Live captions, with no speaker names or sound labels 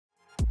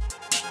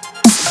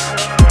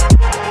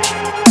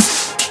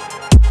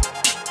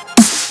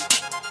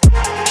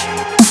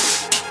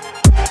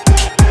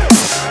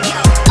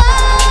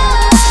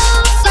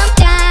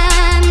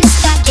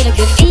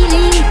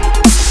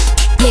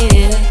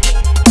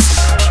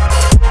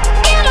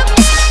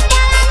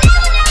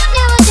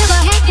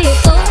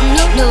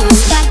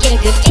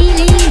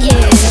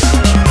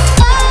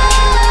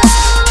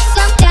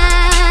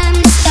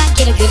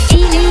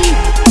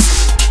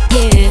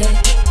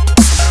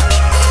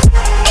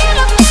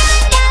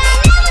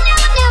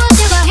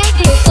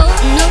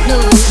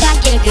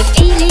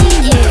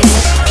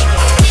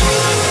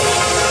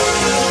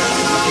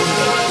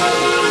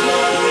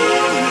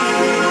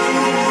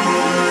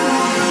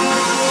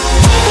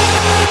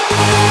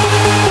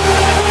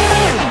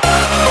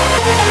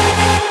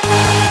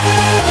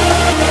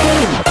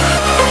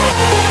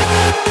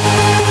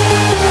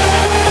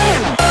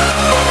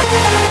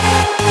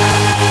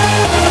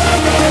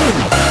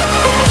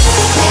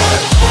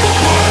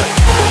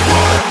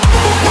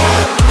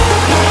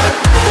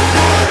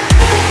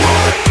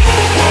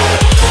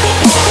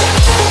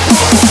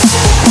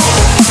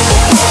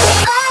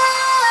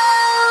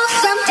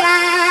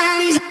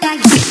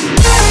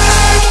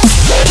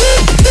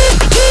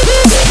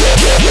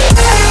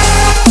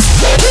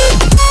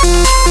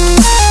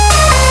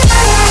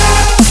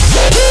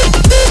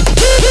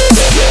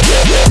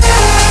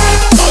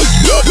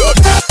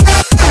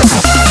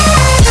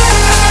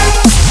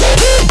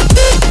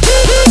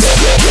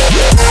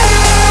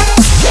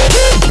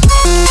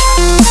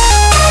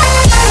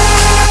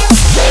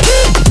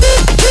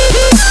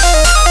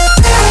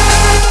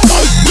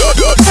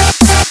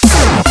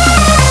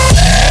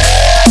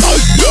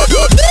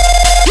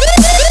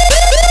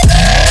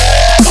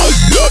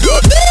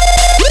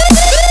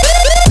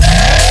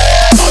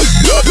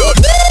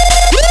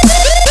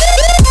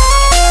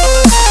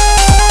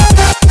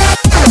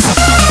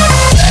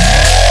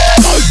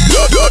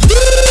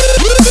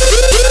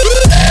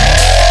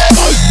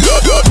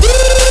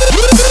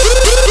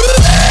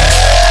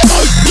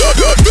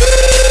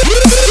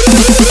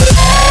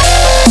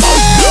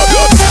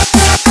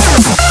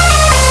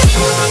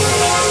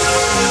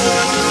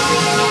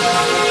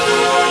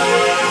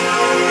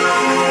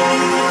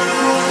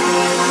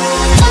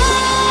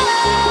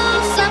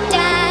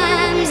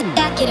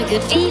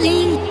good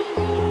feeling,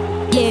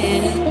 yeah.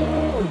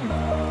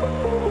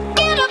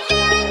 Get a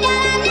feeling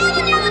that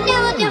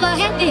I never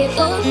had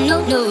before. No,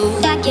 no,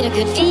 I get a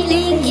good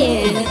feeling,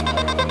 yeah.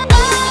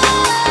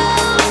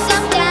 Oh,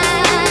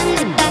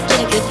 sometimes I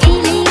get a good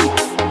feeling,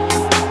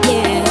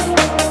 yeah.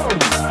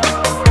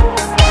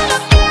 Get a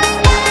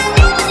feeling that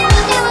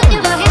I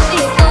never had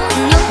before.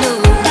 No, no,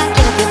 I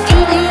get a good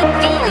feeling,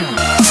 feeling.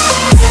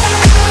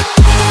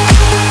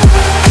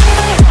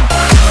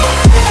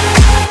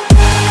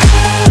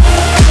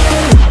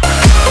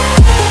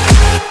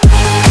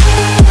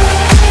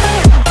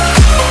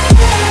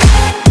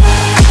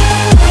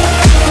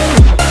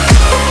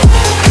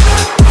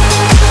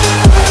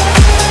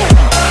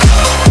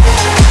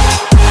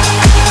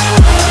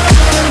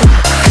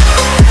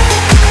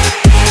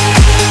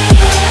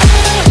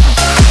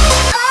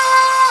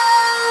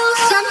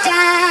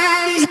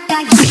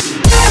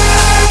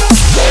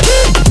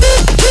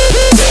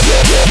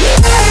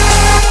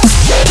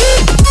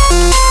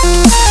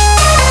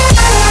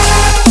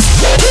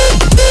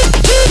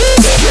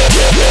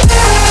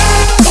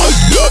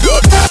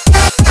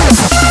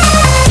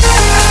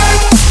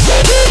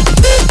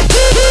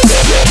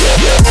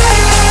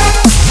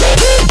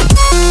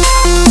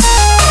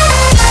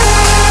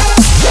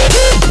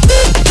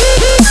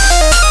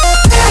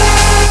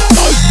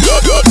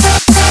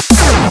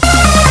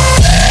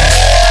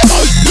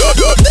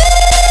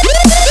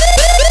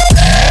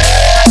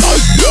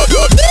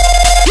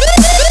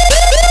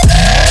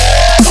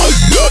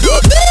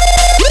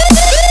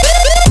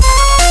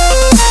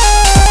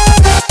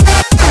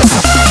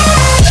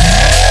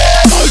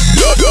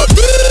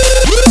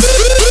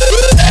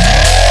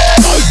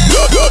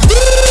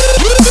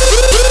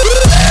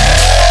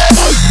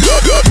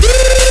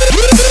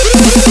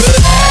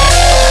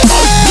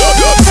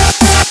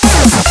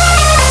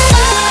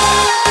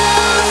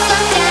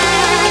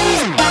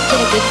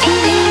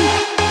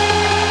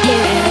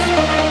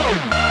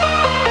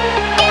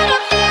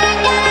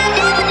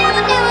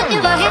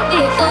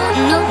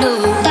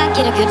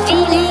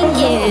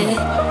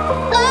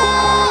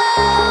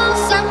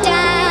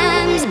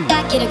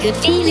 Good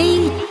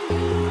feeling,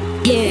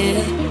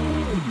 yeah.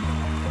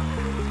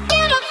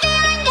 Get a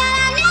feeling that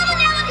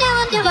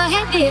I never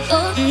had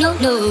before. No,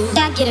 no,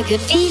 I get a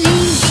good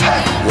feeling.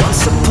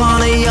 Once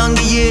upon a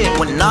younger year,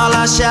 when all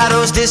our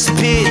shadows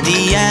disappeared,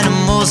 the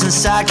animals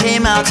inside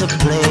came out to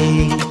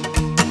play.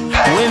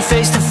 Went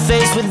face to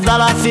face with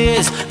all our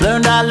fears,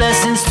 learned our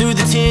lessons through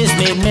the tears,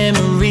 made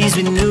memories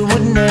we knew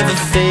would never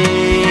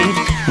fade.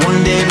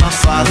 One day my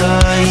father,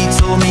 he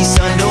told me,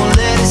 son, don't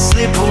let it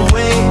slip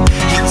away.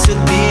 He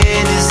took me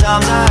in his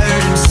arms, I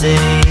heard him say,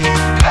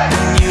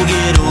 when you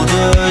get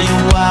older,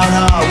 your wild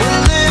heart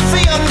will live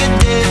for younger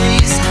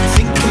days.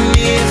 Think of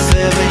me if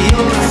ever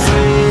you're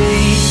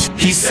afraid.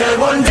 He said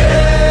one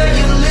day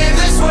you'll leave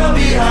this world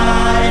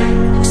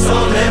behind, so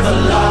live a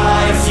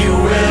life you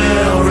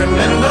will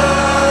remember.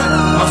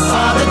 My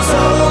father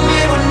told me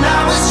when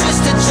I was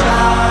just a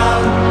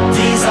child,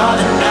 these are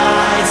the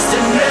nights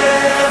that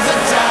never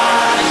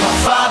die. My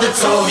father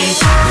told me.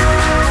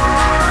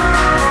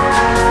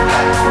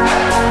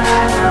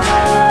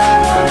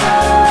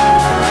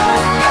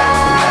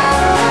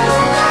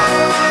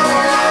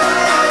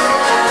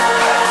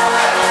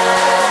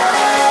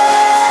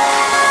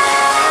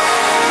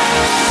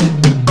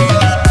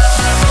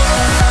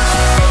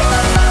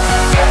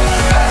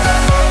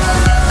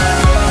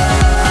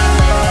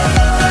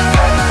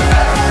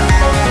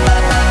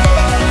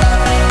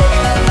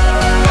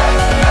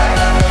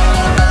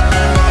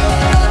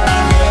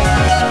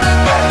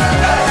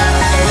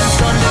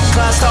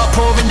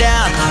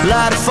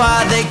 Light a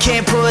fire they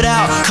can't put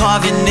out,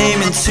 carve your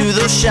name into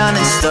those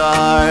shining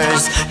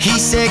stars. He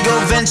said go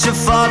venture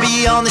far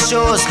beyond the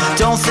shores,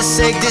 don't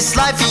forsake this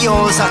life of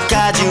yours. I'll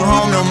guide you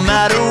home no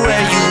matter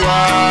where you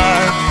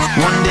are.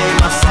 One day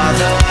my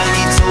father,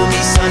 he told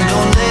me, son,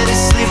 don't let it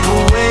slip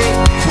away.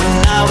 When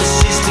I was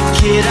just a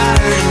kid I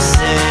heard him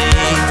say,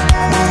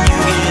 when you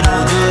get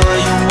older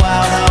your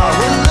wild heart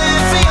will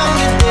live for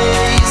younger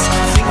days.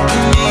 Think of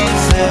me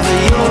if ever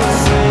you're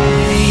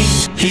afraid.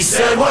 He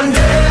said one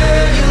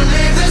day you'll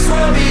leave this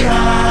world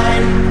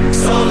behind,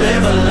 so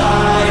live a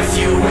life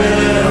you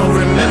will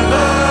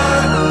remember.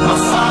 My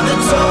father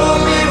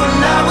told me when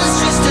I was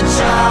just a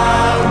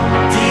child,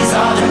 these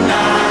are the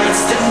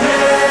nights that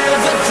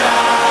never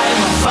die.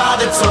 My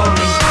father told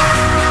me.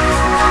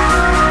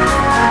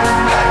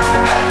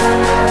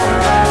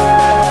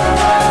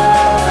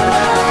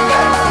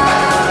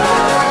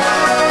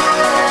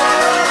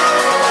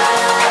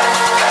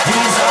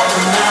 These are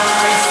the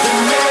nights that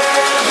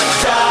never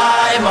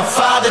die. My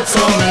father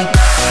told me.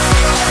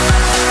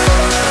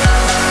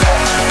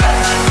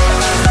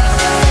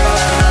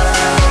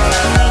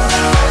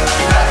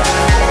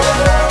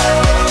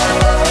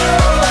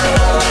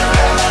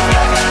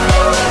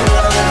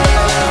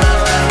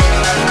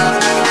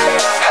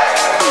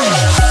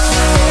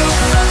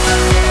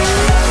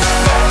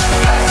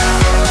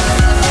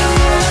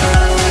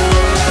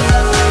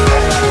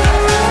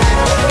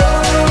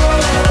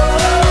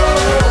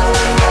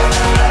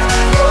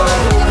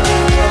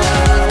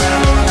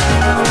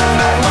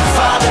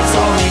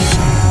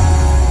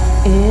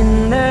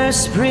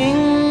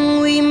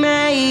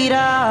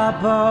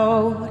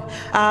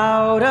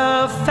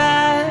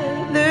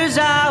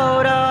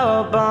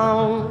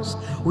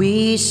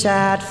 We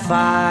set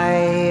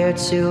fire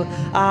to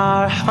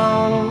our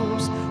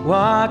homes,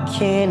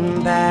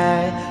 walking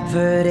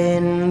barefoot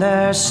in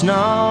the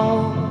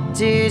snow.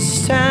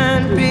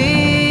 Distant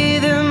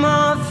rhythm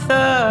of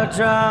the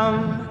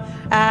drum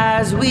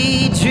as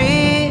we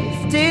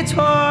drifted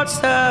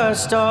towards the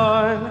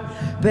storm.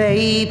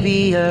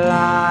 Baby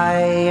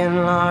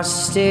lion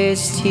lost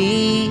his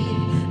teeth,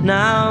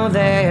 now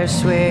they're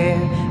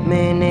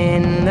swimming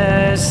in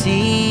the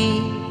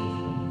sea.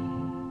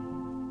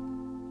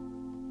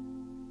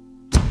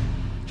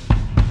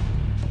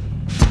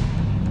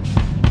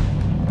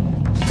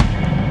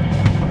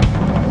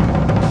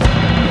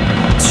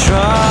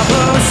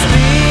 Troubled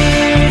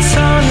spirits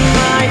on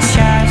my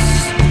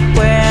chest,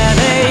 where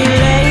they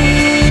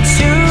lay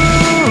to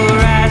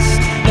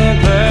rest. The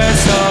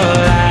birds all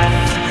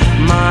left,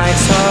 my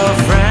tall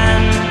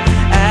friend,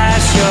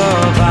 as your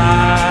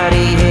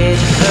body hit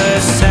the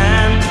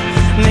sand.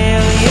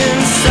 Million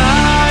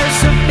stars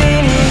up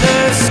in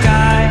the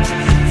sky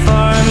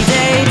formed a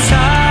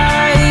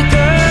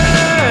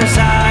tiger's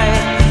eye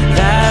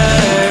that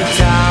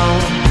looked down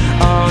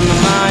on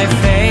my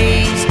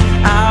face,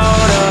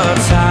 out of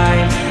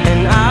time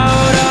and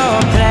out of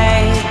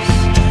place.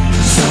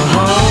 So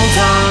hold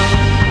on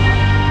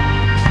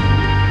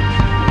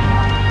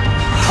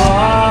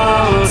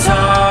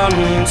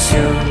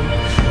to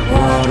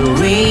what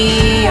we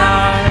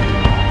are.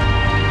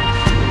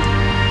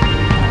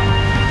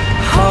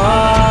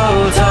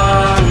 Hold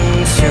on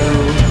to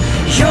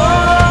your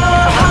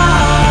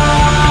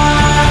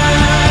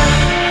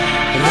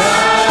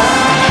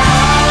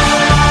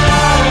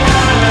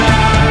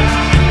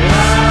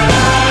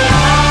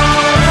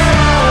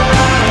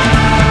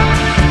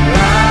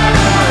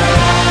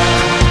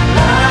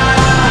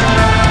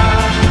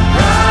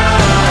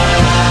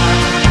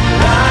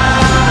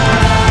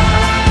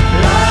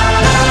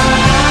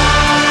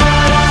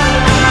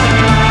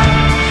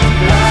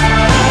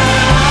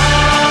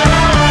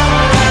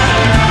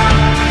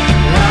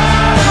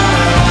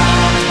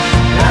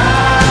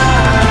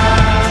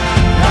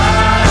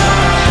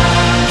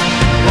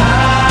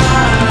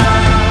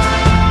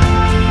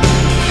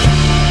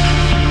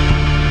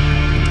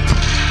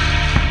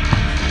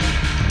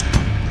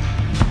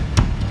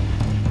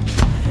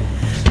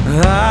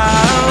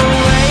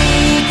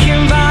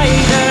awakened by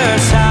the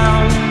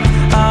sound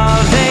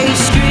of a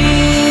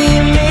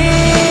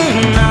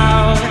screaming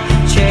owl,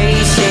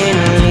 chasing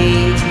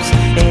leaves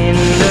in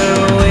the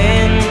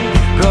wind,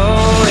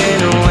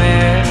 going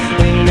where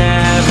we've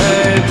never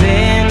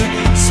been.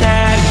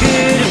 Said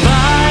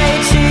goodbye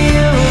to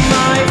you,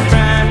 my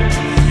friend,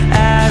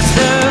 as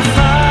the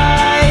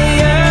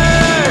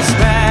fire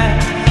spread.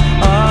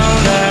 All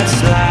that's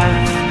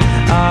left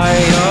are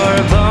your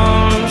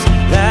bones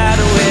that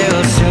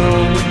will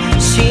soon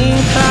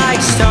sink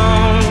like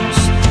stones.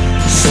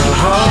 So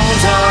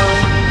hold on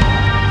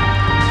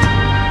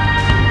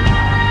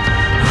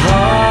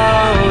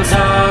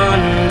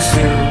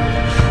to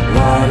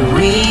what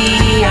we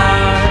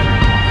are.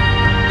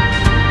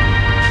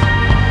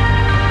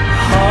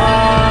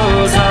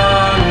 Hold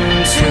on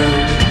to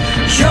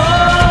your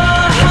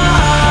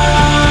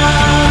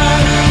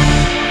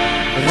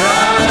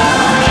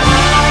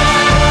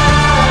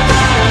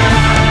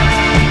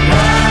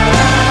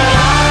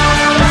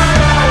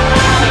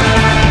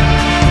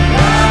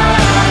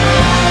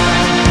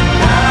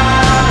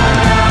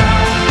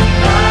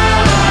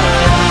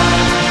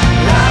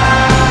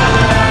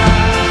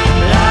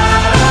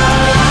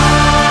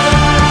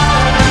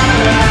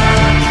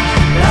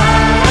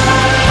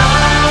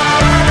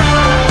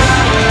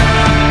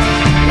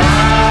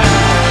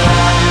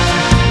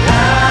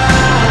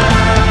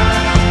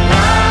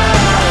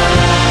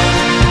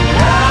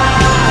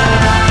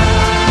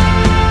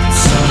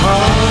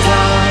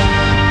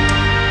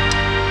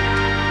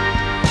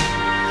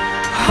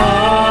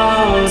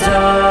hold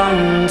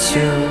on to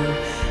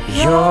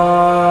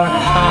your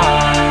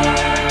heart.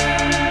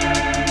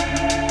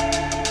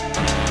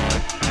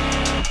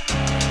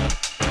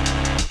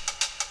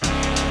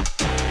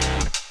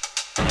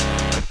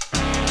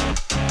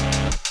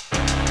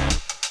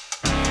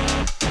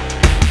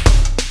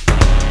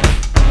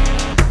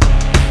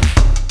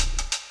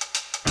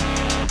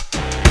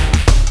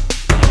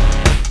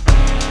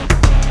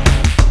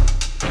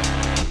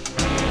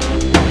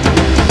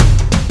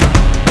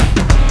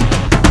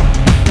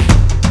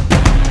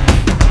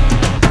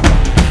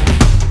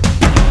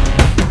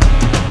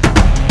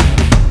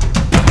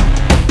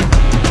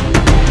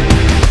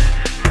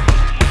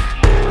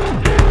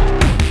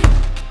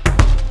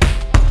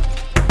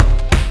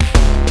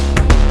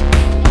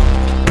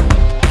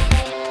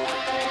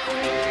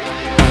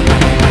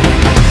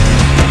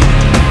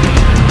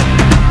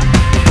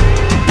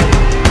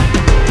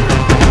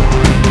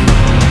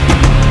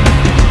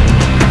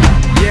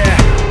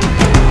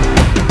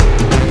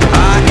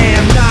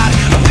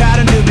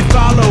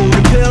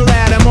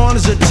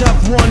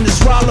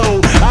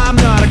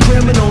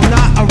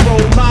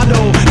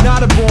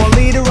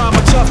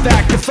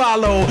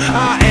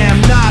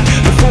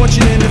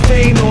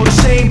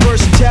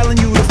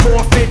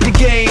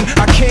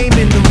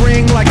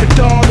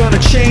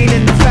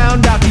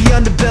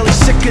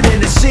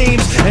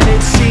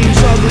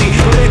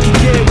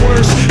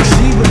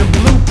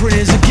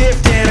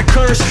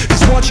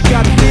 bunch who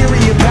got a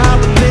theory of how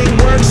the thing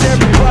works.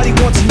 Everybody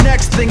wants the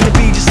next thing to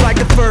be just like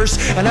the first.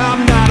 And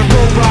I'm not a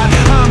robot,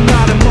 I'm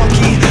not a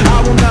monkey.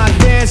 I will not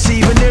dance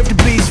even if the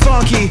beat's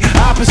funky.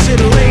 Opposite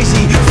of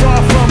lazy,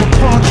 far from a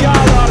punk.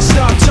 Y'all ought to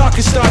stop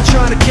talking, start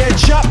trying to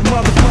catch up,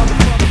 motherfucker.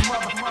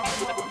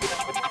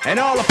 And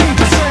all the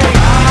people say,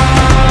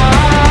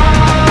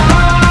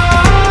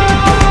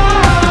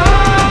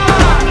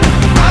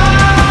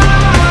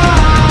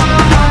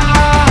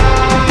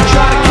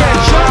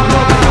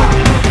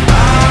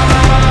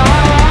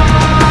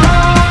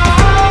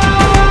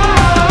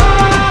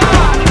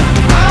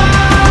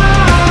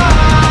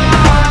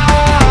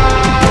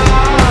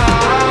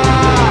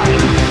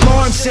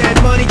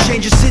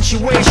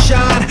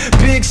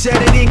 Big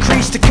said it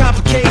increased the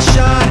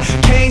complication.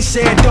 Kane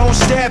said don't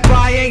step,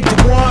 I ain't the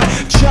one.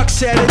 Chuck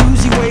said it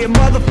Uzi weigh a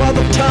mother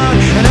ton.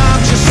 And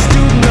I'm just a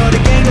student of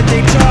the game that they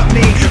taught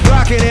me.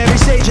 Rocking every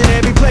stage and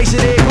every place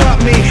that they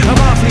brought me. I'm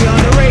awfully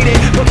underrated,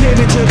 but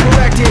pivot to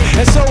correct it.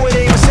 And so it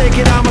ain't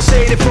mistaken, I'ma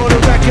say it for the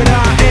record.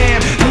 I am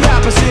the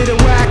opposite of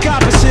whack,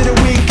 opposite of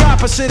weak,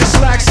 opposite of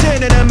slack.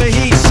 Synonym of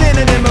heat,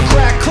 synonym of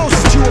crack.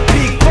 Closest to a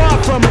peak,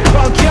 far from a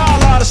punk.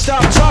 Y'all ought to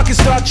stop talking,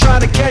 start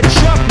trying to catch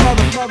up,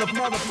 mother.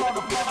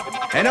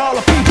 And all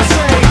the people